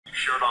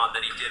shirt on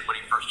than he did when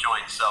he first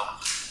joined. So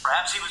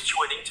perhaps he was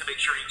joining to make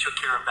sure he took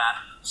care of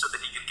that so that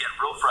he could get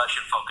real fresh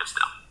and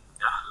focused now.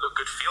 Yeah, look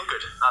good, feel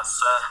good.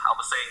 That's how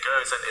the saying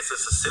goes, and it's a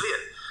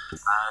Sicilian.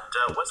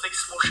 And Wesley,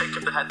 small shake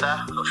of the head there.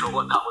 I'm not sure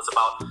what that was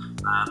about.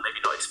 Maybe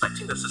not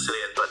expecting the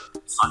Sicilian, but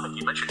Simon,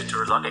 you mentioned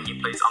Iturrizaga. He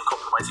plays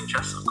uncompromising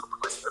chess,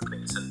 uncompromising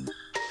openings, and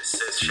this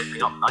is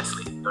shaping up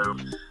nicely. Though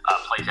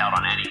plays out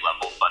on any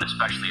level, but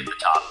especially at the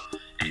top.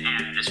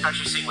 And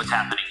especially seeing what's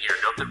happening here,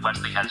 note that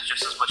Wesley has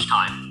just as much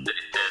time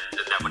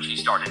than that which he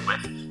started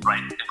with,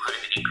 right?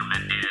 Including the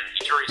increment. And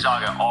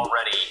Iturrizaga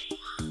already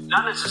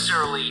not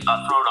necessarily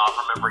thrown off.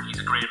 Remember, he's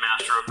a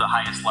grandmaster of the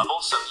highest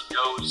level, so he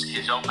knows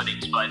his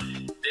openings, but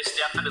this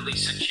definitely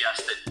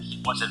suggests that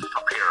he wasn't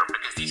prepared,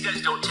 because these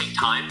guys don't take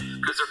time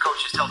because their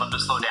coaches tell them to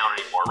slow down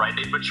anymore, right?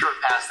 They've matured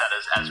past that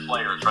as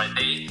players, right?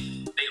 They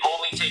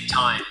only take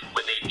time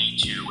when they need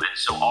to, and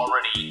so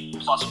already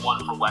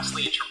 +1 for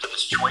Wesley in terms of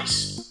his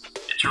choice,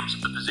 in terms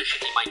of the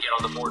position he might get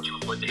on the board to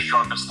avoid the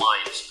sharpest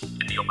lines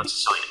in the open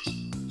societies.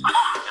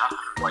 Yeah,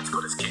 White's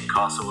got his king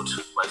castled.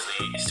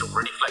 Wesley is still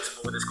really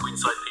flexible with his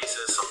queenside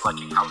pieces. I'm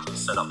liking how he's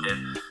set up here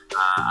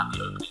and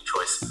the opening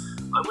choice.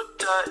 I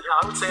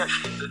would say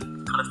actually the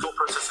kind of thought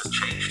process has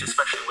changed,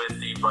 especially with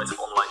the rise of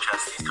online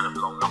chess, these kind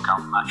of long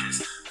knockout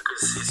matches.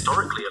 Because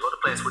historically, a lot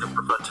of players would have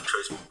preferred to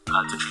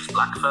choose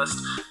black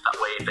first. That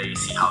way, they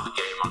see how the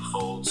game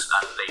unfolds,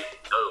 and they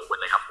know when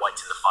they have White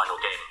in the final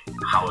game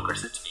how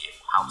aggressive to be,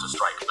 how to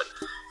strike. But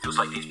it feels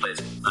like these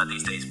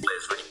days,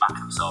 players really back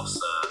themselves.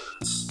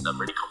 They're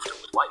really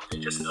confident with White. They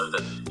just know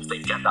that if they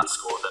get that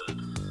score,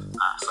 then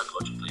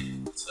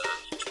psychologically it's a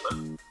huge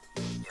blow.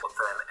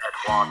 Than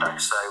Eduardo,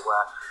 so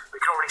we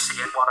can already see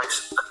Eduardo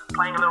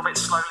playing a little bit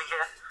slowly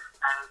here,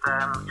 and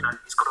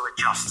he's got to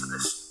adjust to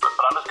this. But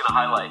I'm just going to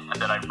highlight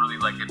that I really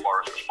like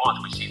Eduardo's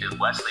response. We see that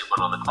Wesley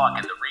went on the clock,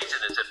 and the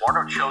reason is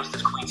Eduardo chose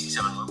this Queen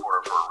C7 move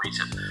order for a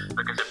reason,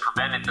 because it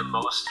prevented the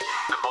most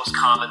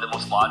common, the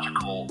most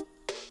logical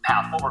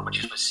path forward,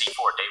 which is with C4.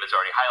 David's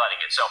already highlighting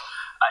it. So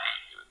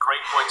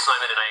great point,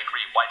 Simon, and I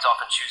agree. White's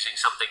often choosing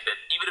something that,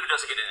 even if it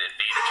doesn't get an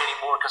advantage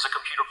anymore because of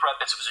computer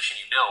prep, it's a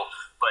position you know,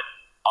 but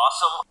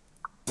awesome.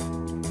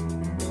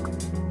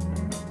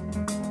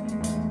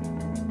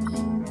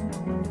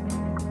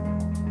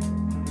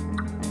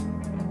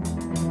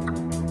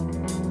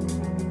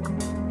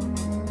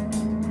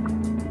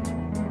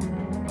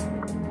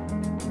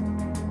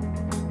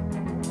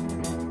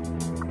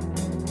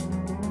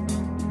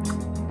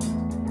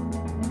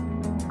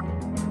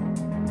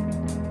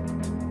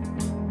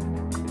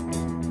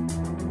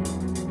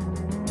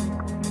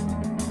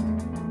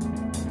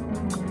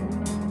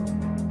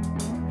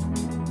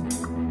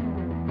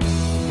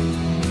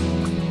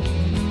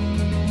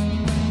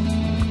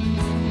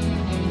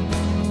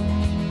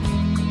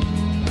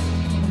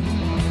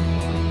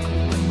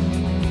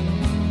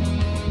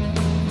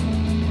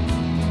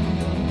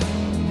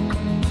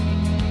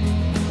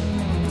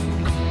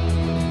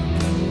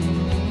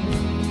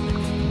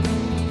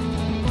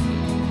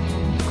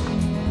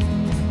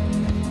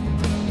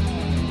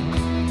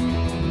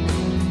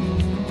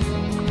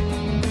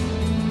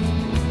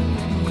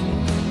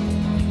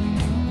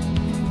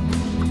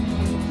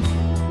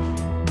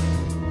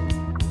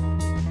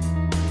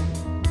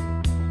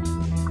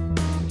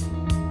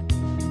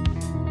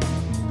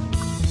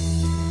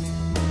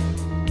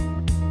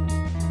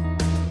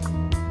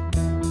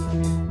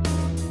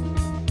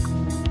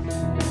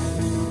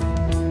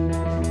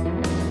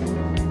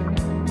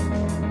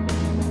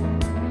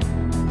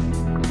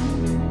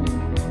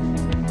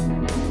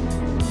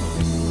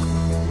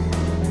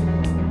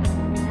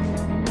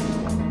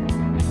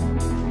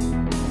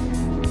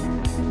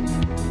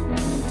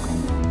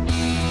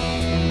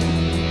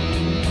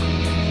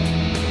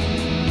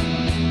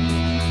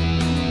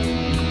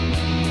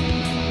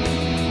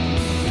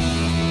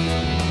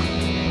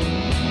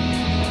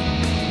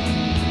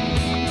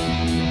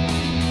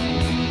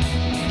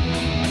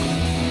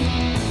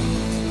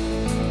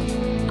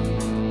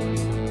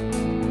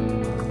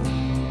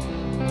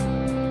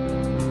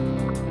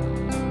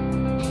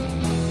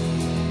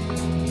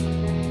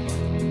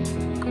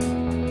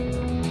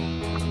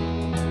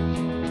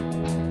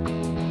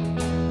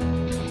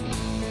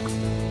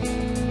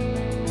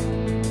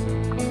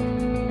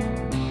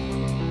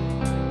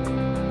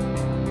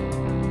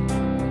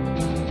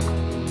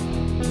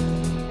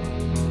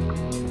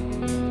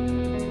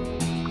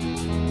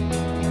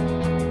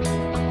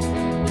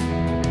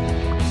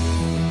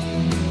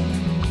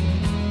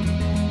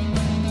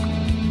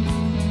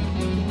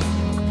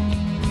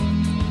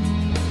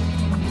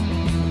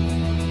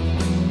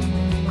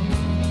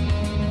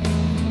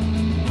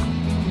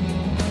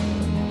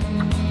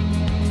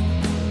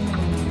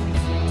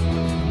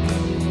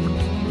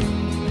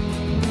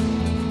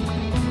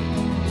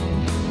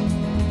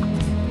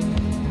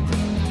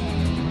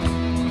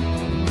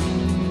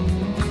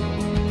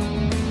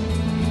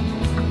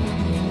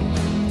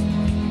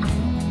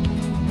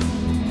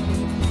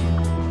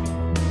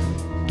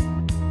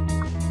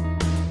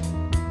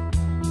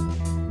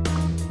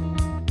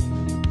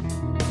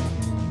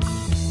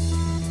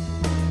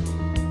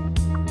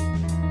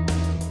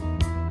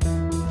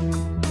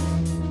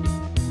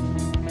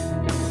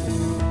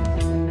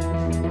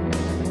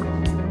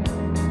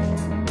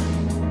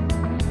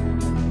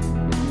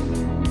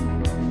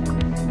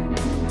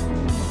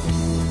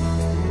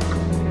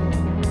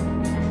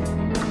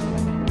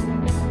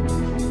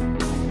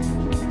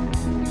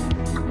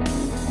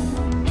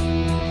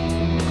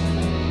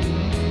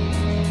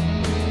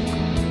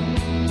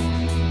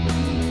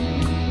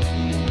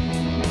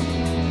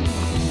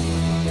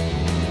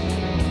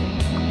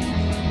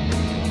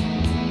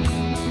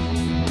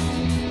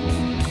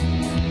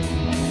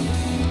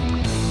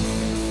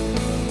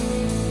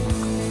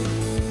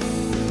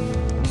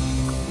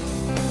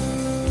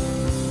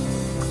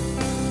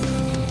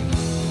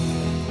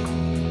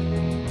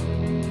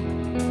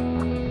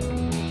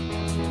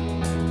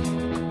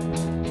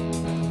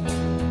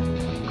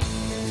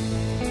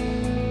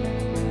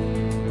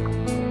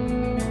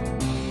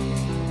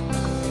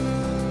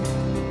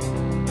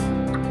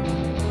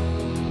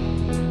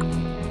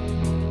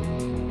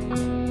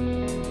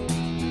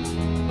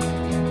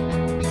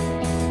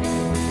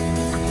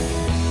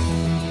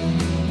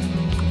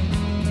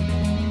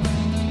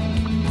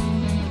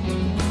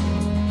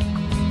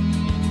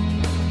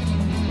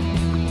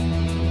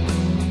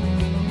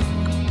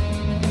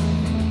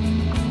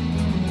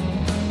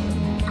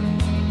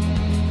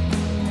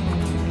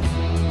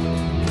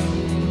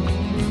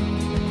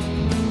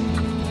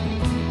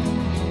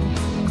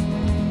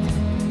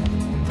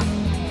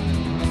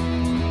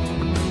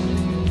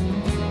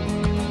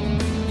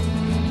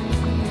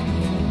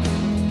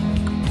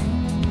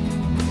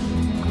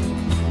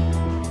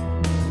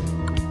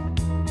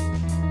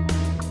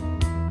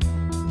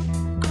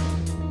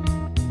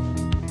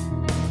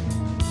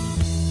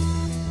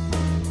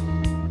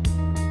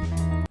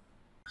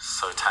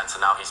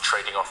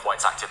 taking off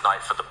White's active knight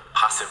for the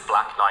passive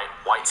black knight.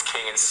 White's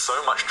king in so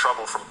much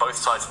trouble from both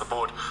sides of the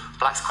board.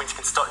 Black's queens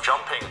can start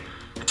jumping.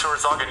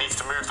 Iturrizaga needs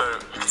to move though.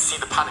 You can see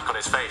the panic on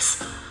his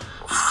face.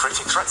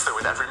 Creating threats though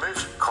with every move.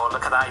 God,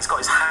 look at that. He's got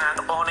his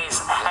hand on his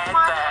head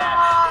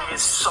there. He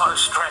is so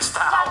stressed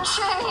out.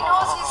 Tension. He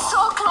knows he's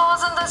so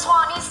close on this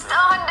one. He's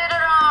turned it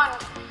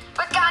around.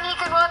 But can he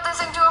convert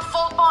this into a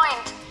full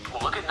point?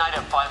 Well, look at knight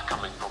f5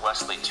 coming for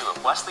Wesley too. If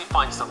Wesley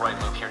finds the right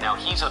move here now,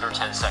 he's under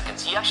 10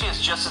 seconds. He actually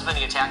has just as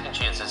many attacking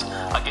chances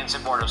against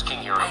Eduardo's king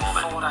here in a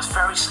moment. A4, that's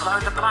very slow.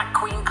 The black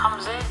queen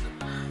comes in.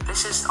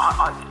 This is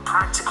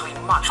practically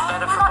much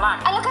better for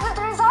black. And look at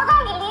Iturrizaga.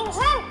 He leans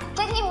in.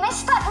 Did he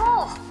miss that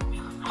move?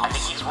 I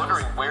think he's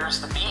wondering, where's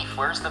the beef?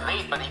 Where's the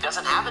mate? But he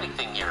doesn't have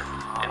anything here.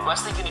 And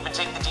Wesley can even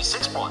take the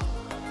d6 pawn.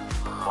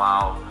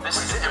 Wow. This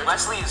is it, and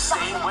Wesley is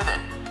staying with it.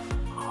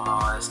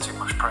 Oh, there's too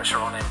much pressure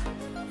on him.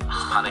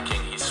 He's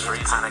panicking, he's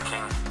freezing.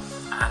 Panicking.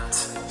 And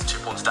He's 2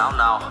 pawns down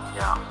now.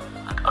 yeah.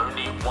 And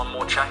only one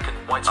more check and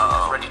White's queen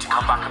is ready to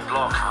come back and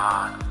block.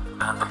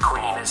 And the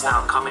queen is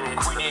now coming into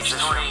Queen the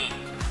h3.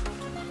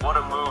 position. What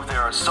a move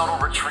there. A subtle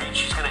retreat.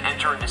 She's going to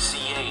enter into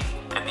c8.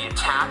 And the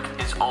attack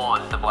is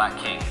on the black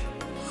king.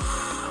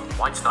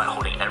 White's knight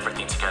holding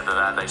everything together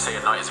there. They say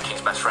a knight is a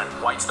king's best friend.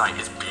 White's knight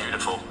is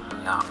beautiful.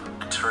 Yeah.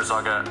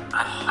 Iturrizaga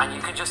And you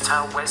can just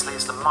tell Wesley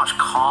is much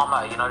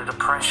calmer, you know, the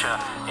pressure,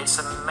 it's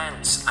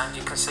immense, and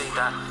you can see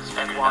that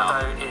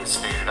Eduardo is...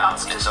 figured out.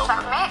 Just It's open.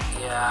 checkmate.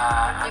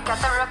 Yeah. You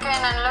get the rook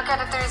in and look at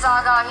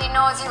Iturrizaga. He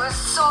knows he was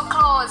so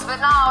close, but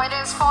now it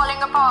is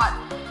falling apart.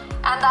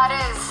 And that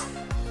is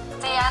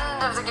the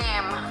end of the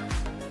game.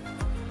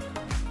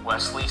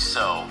 Wesley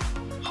So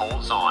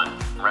holds on,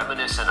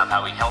 reminiscent of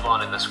how he held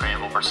on in the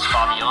scramble versus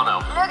Fabiano.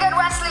 Look at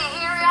Wesley,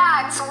 he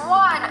reacts.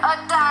 What a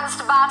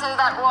danced battle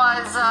that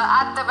was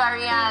at the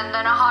very end,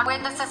 and a heart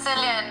with the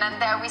Sicilian.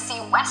 And there we see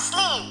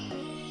Wesley.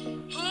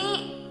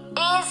 He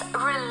is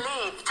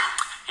relieved.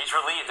 He's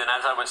relieved, and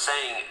as I was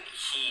saying,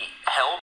 he held